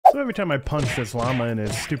So every time I punch this llama in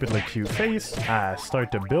his stupidly cute face, I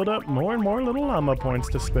start to build up more and more little llama points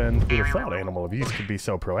to spend. Who'd have thought Animal Abuse could be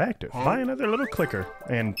so proactive? Buy another little clicker,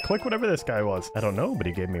 and click whatever this guy was. I don't know, but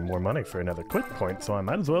he gave me more money for another click point, so I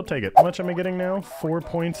might as well take it. How much am I getting now? 4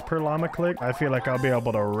 points per llama click? I feel like I'll be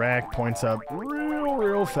able to rack points up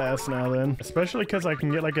real fast now then. Especially because I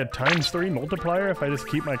can get like a ×3 multiplier if I just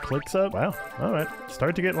keep my clicks up. Wow, alright.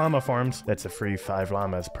 Start to get llama farms. That's a free 5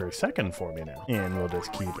 llamas per second for me now. And we'll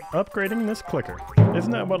just keep upgrading this clicker. Isn't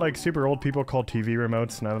that what like super old people call TV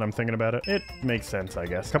remotes now that I'm thinking about it? It makes sense, I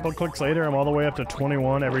guess. A couple of clicks later, I'm all the way up to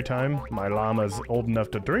 21 every time. My llama's old enough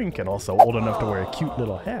to drink and also old enough to wear a cute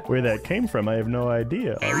little hat. Where that came from, I have no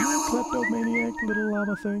idea. Are you a kleptomaniac little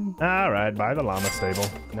llama thing? Alright, buy the llama stable.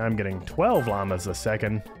 Now I'm getting 12 llamas a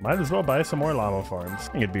second. Might as well buy some more llama farms.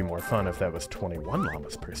 I think it'd be more fun if that was 21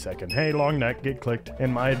 llamas per second. Hey, long neck, get clicked.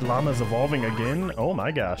 And my llama's evolving again? Oh my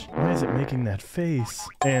gosh. Why is it making that face?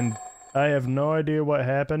 And I have no idea what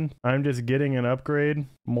happened. I'm just getting an upgrade.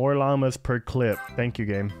 More llamas per clip. Thank you,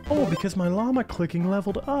 game. Oh, because my llama clicking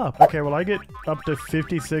leveled up. Okay, well, I get up to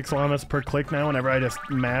 56 llamas per click now whenever I just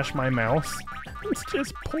mash my mouse. It's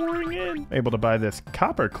just pouring in. I'm able to buy this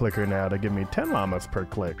copper clicker now to give me 10 llamas per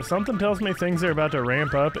click. Something tells me things are about to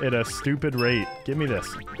ramp up at a stupid rate. Give me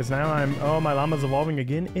this. Because now oh, my llama's evolving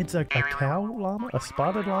again. It's a cow llama? A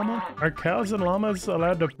spotted llama? Are cows and llamas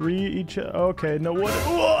allowed to breed each other? Okay, no, what?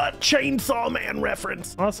 Oh, Chainsaw Man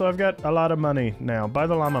reference. Also, I've got a lot of money now. Buy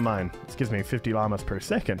the llama mine. This gives me 50 llamas per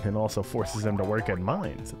second and also forces them to work in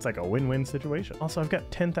mines. It's like a win-win situation. Also, I've got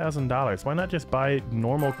 $10,000. Why not just buy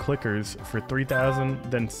normal clickers for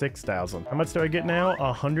 3,000, then 6,000? How much do I get now?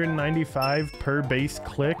 195 per base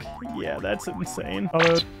click? Yeah, that's insane.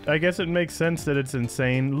 Although, I guess it makes sense that it's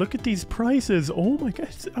insane. Look at these prices. Oh my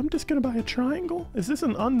gosh, I'm just gonna buy a triangle? Is this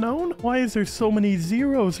an unknown? Why is there so many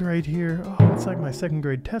zeros right here? Oh, it's like my second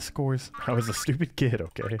grade test scores. I was a stupid kid,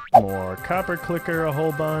 okay. More copper clicker, a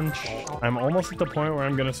whole bunch. I'm almost at the point where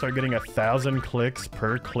I'm gonna start getting 1,000 clicks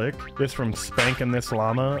per click just from spanking this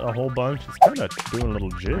llama a whole bunch. It's kind of doing a little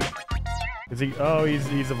jig. Is he? Oh,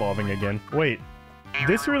 he's evolving again. Wait,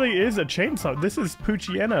 this really is a chainsaw. This is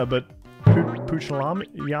Poochiena, but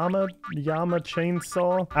Yama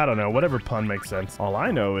chainsaw? I don't know, whatever pun makes sense. All I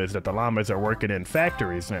know is that the llamas are working in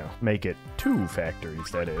factories now. Make it 2 factories,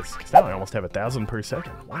 that is. Because now I almost have 1,000 per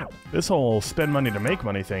second. Wow. This whole spend money to make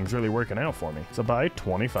money thing's really working out for me. So buy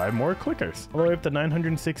 25 more clickers. All the way up to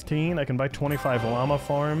 916, I can buy 25 llama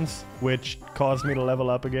farms, which caused me to level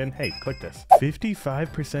up again. Hey, click this.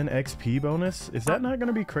 55% XP bonus? Is that not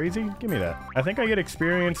gonna be crazy? Give me that. I think I get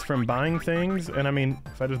experience from buying things, and I mean,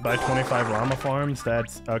 if I just buy 25 llama farms,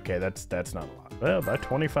 that's okay, that's not a lot. Well, buy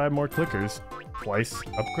 25 more clickers. Twice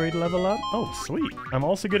upgrade level up? Oh, sweet. I'm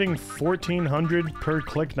also getting 1,400 per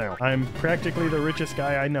click now. I'm practically the richest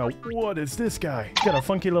guy I know. What is this guy? He's got a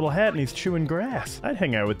funky little hat and he's chewing grass. I'd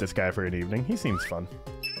hang out with this guy for an evening. He seems fun.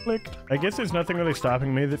 Clicked. I guess there's nothing really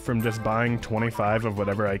stopping me from just buying 25 of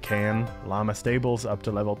whatever I can. Llama stables up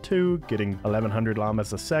to level 2, getting 1,100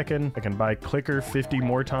 llamas a second. I can buy clicker 50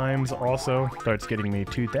 more times also. Starts getting me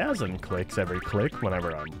 2,000 clicks every click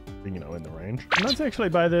whenever I'm, you know, in the range. And let's actually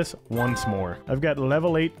buy this once more. I've got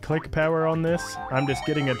level 8 click power on this. I'm just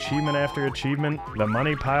getting achievement after achievement. The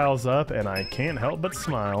money piles up and I can't help but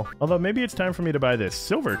smile. Although maybe it's time for me to buy this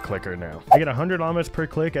silver clicker now. I get 100 llamas per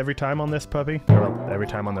click every time on this puppy. Or every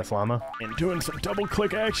time on this llama. And doing some double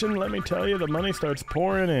click action, let me tell you, the money starts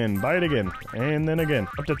pouring in. Buy it again. And then again.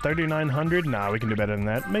 Up to 3,900. Nah, we can do better than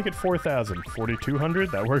that. Make it 4,000. 4,200.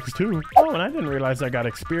 That works too. Oh, and I didn't realize I got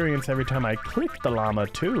experience every time I clicked the llama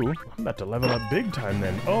too. I'm about to level up big time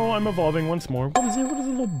then. Oh, I'm evolving once more. What is it? What is a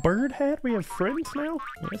little bird hat? We have friends now?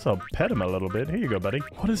 I guess I'll pet him a little bit. Here you go, buddy.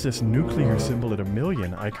 What is this nuclear symbol at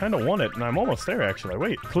 1,000,000? I kind of want it, and I'm almost there, actually.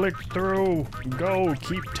 Wait. Click through. Go.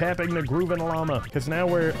 Keep tapping the grooving llama. Because now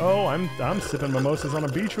we're... Oh, I'm sipping mimosas on a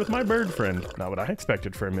beach with my bird friend. Not what I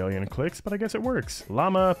expected for 1,000,000 clicks, but I guess it works.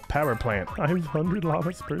 Llama power plant. 500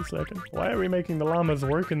 llamas per second. Why are we making the llamas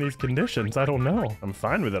work in these conditions? I don't know. I'm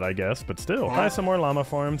fine with it, I guess, but still. Buy some more llama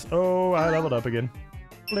farms. Oh, I leveled up again.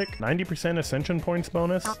 Click. 90% ascension points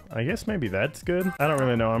bonus. I guess maybe that's good. I don't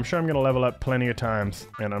really know. I'm sure I'm gonna level up plenty of times.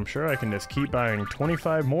 And I'm sure I can just keep buying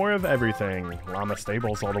 25 more of everything. Llama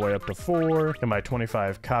stables all the way up to 4. Can buy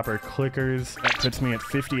 25 copper clickers. That puts me at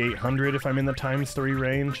 5,800 if I'm in the ×3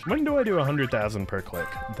 range. When do I do 100,000 per click?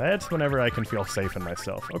 That's whenever I can feel safe in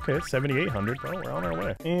myself. Okay, 7,800. Well, we're on our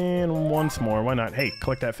way. And once more. Why not? Hey,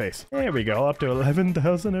 click that face. There we go. Up to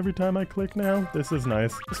 11,000 every time I click now. This is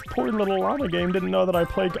nice. This poor little llama game didn't know that I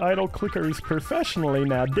played play idle clickers professionally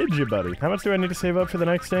now, did you, buddy? How much do I need to save up for the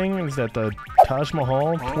next thing? Is that the Taj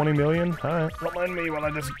Mahal? 20 million? Alright. Don't mind me while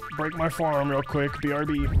I just break my forearm real quick.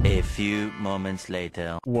 BRB. A few moments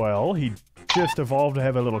later. Well, he just evolved to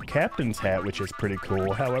have a little captain's hat, which is pretty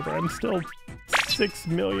cool. However, I'm still 6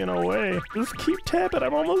 million away. Just keep tapping,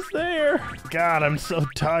 I'm almost there. God, I'm so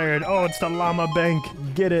tired. Oh, it's the llama bank.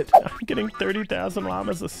 Get it. I'm getting 30,000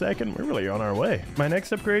 llamas a second. We're really on our way. My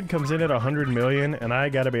next upgrade comes in at 100 million, and I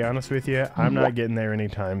gotta be honest with you, I'm not getting there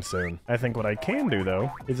anytime soon. I think what I can do,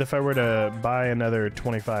 though, is if I were to buy another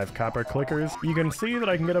 25 copper clickers, you can see that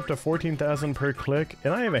I can get up to 14,000 per click,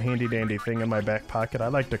 and I have a handy dandy thing in my back pocket I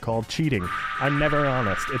like to call cheating. I'm never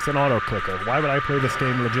honest. It's an auto clicker. Why would I play this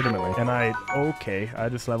game legitimately? And okay, I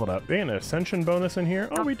just leveled up. An ascension bonus in here?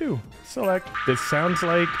 Oh, we do. Select. This sounds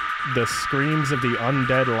like the screams of the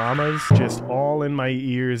undead llamas just all in my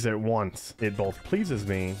ears at once. It both pleases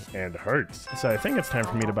me and hurts. So I think it's time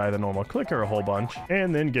for me to buy the normal clicker a whole bunch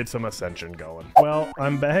and then get some ascension going. Well,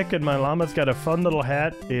 I'm back and my llama's got a fun little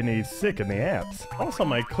hat and he's sick in the apps. Also,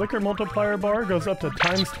 my clicker multiplier bar goes up to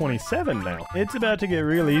times 27 now. It's about to get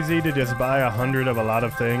real easy to just buy 100 of a lot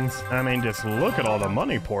of things. I mean, just look at all the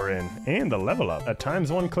money pour in and the level up. A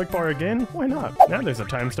times 1 click bar again? Why not? Now there's a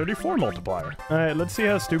times 34 multiplier. Alright, let's see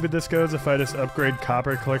how stupid this goes if I just upgrade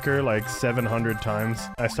copper clicker like 700 times.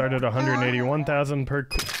 I started 181,000 per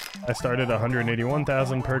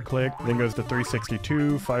click, then goes to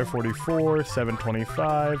 362, 544,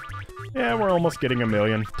 725. Yeah, we're almost getting 1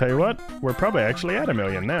 million. Tell you what, we're probably actually at 1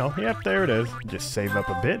 million now. Yep, there it is. Just save up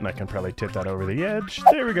a bit and I can probably tip that over the edge.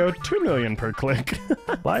 There we go, 2 million per click.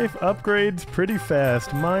 Life upgrades pretty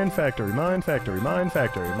fast. Mine factory, mine factory, mine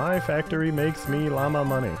factory. My factory makes me llama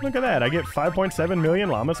money. Look at that, I get 5.7 million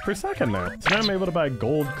llamas per second now. So now I'm able to buy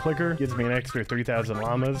gold clicker. Gives me an extra 3,000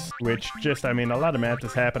 llamas, which just, I mean, a lot of math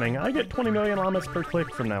is happening. I get 20 million llamas per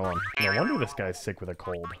click from now on. No wonder this guy's sick with a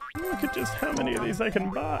cold. Look at just how many of these I can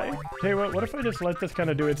buy. Hey, what if I just let this kind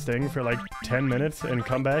of do its thing for like 10 minutes and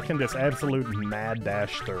come back and just absolute mad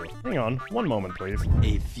dash through? Hang on, one moment please.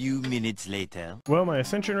 A few minutes later. Well, my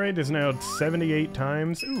ascension rate is now 78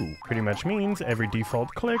 times. Ooh, pretty much means every default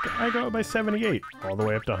click I go up by 78, all the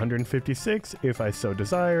way up to 156 if I so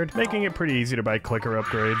desired, making it pretty easy to buy clicker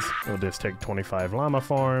upgrades. We'll just take 25 llama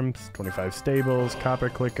farms, 25 stables, copper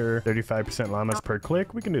clicker, 35% llamas per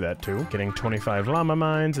click. We can do that too. Getting 25 llama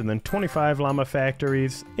mines and then 25 llama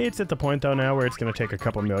factories. It's at the point though now where it's going to take a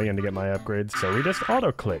couple million to get my upgrades, so we just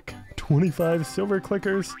auto click. 25 silver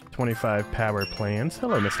clickers, 25 power plants.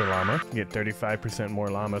 Hello, Mr. Llama. Get 35% more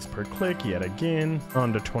llamas per click yet again.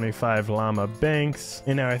 On to 25 llama banks.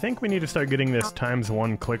 And now I think we need to start getting this times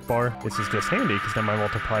 1 click bar. This is just handy because now my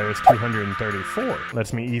multiplier is 234.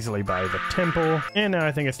 Lets me easily buy the temple. And now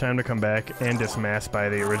I think it's time to come back and just mass buy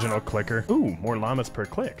the original clicker. Ooh, more llamas per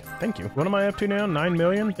click. Thank you. What am I up to now? 9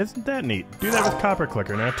 million? Isn't that neat? Do that with copper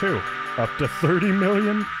clicker now too. Up to 30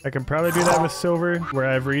 million. I can probably do that with silver, where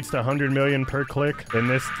I've reached 100 million per click. And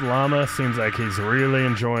this llama seems like he's really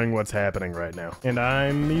enjoying what's happening right now. And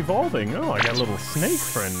I'm evolving. Oh, I got a little snake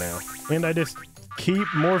friend now. And I just keep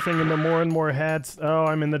morphing into more and more hats. Oh,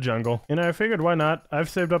 I'm in the jungle. And I figured, why not? I've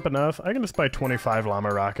saved up enough. I can just buy 25 llama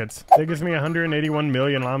rockets. That gives me 181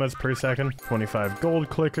 million llamas per second. 25 gold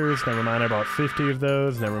clickers. Never mind, I bought 50 of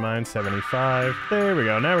those. Never mind, 75. There we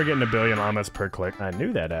go. Now we're getting 1 billion llamas per click. I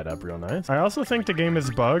knew that add up real nice. I also think the game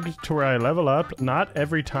is bugged to where I level up not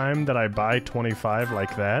every time that I buy 25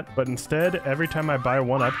 like that, but instead every time I buy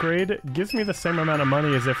one upgrade, it gives me the same amount of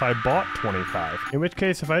money as if I bought 25. In which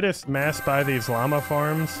case, if I just mass buy these llama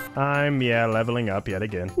farms, I'm, leveling up yet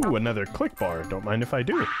again. Ooh, another click bar. Don't mind if I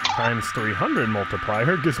do. Times 300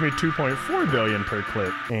 multiplier gives me 2.4 billion per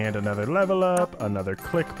click. And another level up, another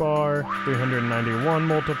click bar, 391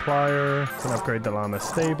 multiplier. Can upgrade the llama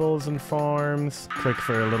stables and farms. Click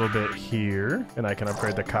for a little bit here, and I can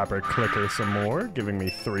upgrade the copper clicker some more, giving me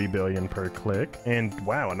 3 billion per click. And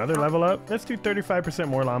wow, another level up. Let's do 35%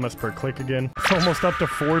 more llamas per click again. It's almost up to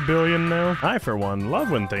 4 billion now. I, for one,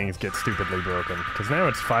 love when things get stupidly broken, because now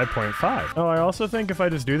it's 5.5. Oh, I also think if I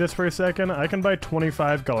just do this for a second, I can buy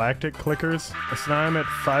 25 galactic clickers. So now I'm at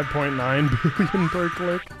 5.9 billion per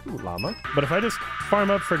click. Ooh, llama. But if I just farm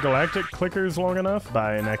up for galactic clickers long enough,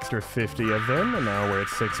 buy an extra 50 of them, and now we're at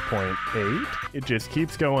 6.8. It just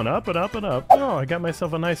keeps going up and up and up. Oh, I got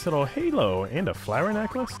myself a nice little halo and a flower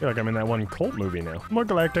necklace. I feel like I'm in that one cult movie now. More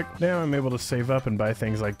galactic. Now I'm able to save up and buy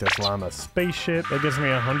things like this llama spaceship. That gives me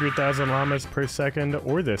 100,000 llamas per second,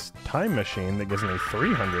 or this time machine that gives me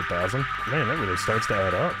 300,000. Man, that really starts to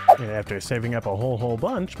add up. And after saving up a whole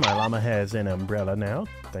bunch, my llama has an umbrella now,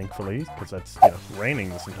 thankfully, because that's, raining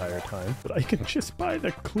this entire time. But I can just buy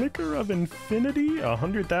the clicker of infinity,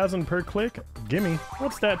 100,000 per click. Gimme.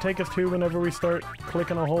 What's that take us to whenever we start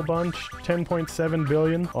clicking a whole bunch? 10.7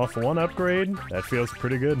 billion off one upgrade? That feels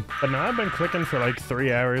pretty good. But now I've been clicking for like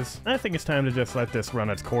 3 hours. I think it's time to just let this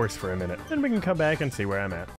run its course for a minute. Then we can come back and see where I'm at.